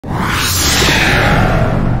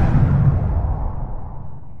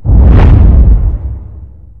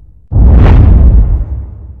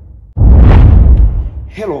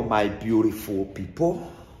my beautiful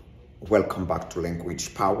people. Welcome back to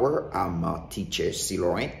Language Power. I'm teacher C.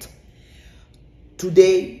 Laurent.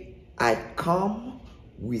 Today, I come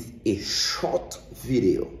with a short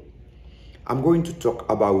video. I'm going to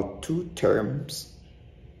talk about two terms.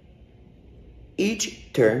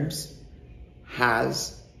 Each term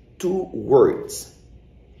has two words.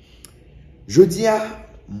 Jeudi,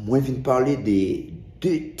 moi vin parler de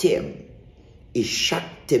deux thèmes. Et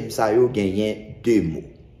chaque thème ça yo gagne deux mots.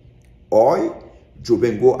 Hoy yo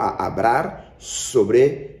vengo a hablar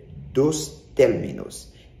sobre dos términos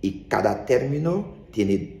y cada término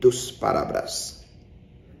tiene dos palabras.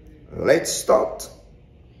 Let's start.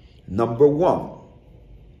 Number one.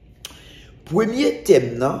 Premier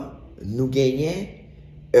thème nan, nous gagnons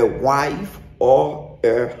a wife or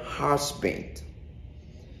a husband.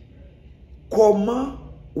 Comment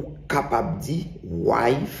ou capable dire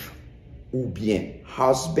wife ou bien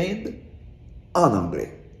husband en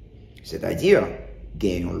anglais? C'est-à-dire,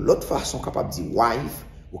 gagnons l'autre façon capable de dire wife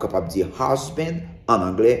ou capable de dire husband en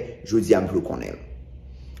anglais, je dis à me connaître.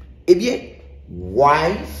 Eh bien,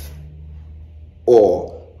 wife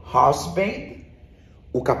or husband,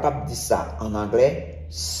 ou capable de dire ça en anglais,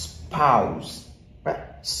 spouse. Right?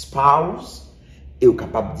 Spouse, et ou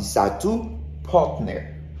capable de dire ça tout,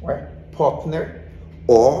 partner. Right? Partner,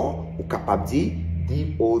 or ou capable de dire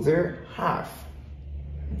the other half.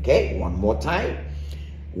 Okay, one more time.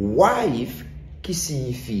 Wife qui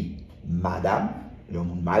signifie madame, le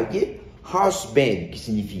monde marié. Husband qui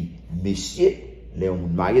signifie monsieur, le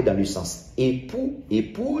monde marié dans le sens époux,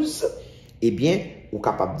 épouse. Eh bien, ou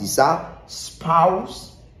capable de dire ça,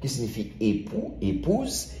 spouse qui signifie époux,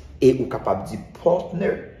 épouse. Et ou capable de dire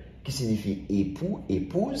partner qui signifie époux,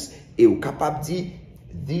 épouse. Et ou capable de dire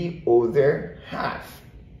the other half.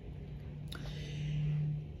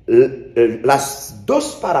 Las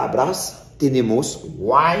dos palabras tenemos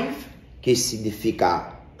wife, que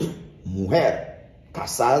significa mujer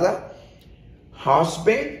casada,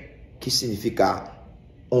 husband, que significa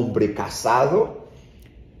hombre casado,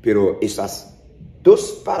 pero esas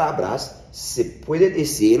dos palabras se puede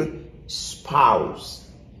decir spouse,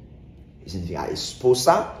 que significa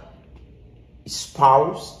esposa,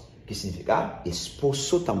 spouse, que significa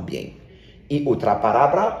esposo también, y otra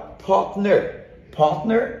palabra partner.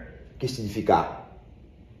 Partner, que significa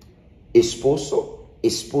esposo,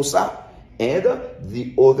 esposa, and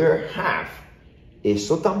the other half.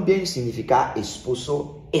 Eso también significa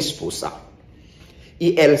esposo, esposa.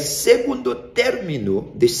 Y el segundo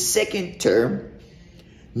término, the second term,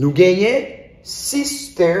 nous gagne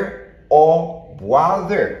sister or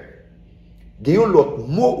brother. Gagne l'autre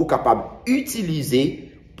mot ou capable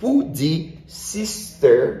utiliser pour dire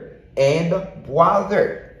sister and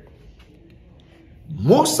brother.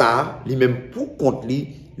 Mot ça, lui-même pour compte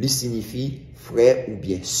lui signifie frère ou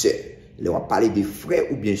bien sœur. Là, on va parler de frère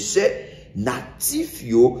ou bien sœur. Natif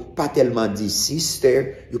yo pas tellement dit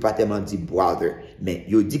sister, yo pas tellement dit brother, mais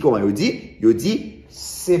yo dit comment yo dit? Yo dit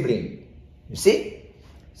sibling. You see?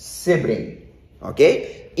 Sibling.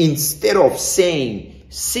 Okay? Instead of saying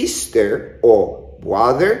sister or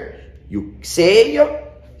brother, you say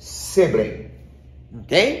sibling.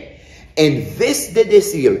 Okay? En vez de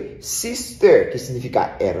decir sister, que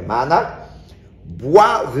significa hermana,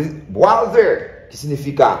 brother, que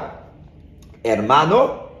significa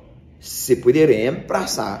hermano, se puede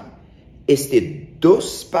reemplazar estas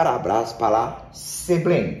dos palabras para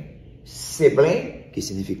sibling. Sibling, que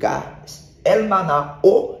significa hermana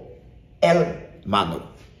o hermano.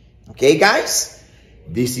 Okay, guys?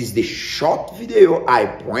 This is the short video I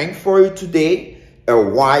bring for you today. A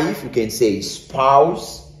wife, you can say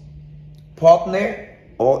spouse, partner,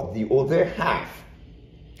 or the other half.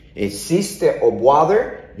 A sister or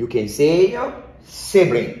brother, you can say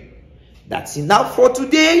sibling. That's enough for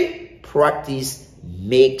today. Practice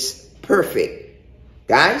makes perfect.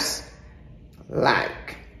 Guys,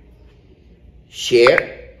 like,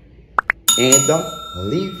 share, and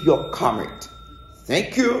leave your comment.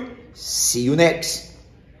 Thank you. See you next.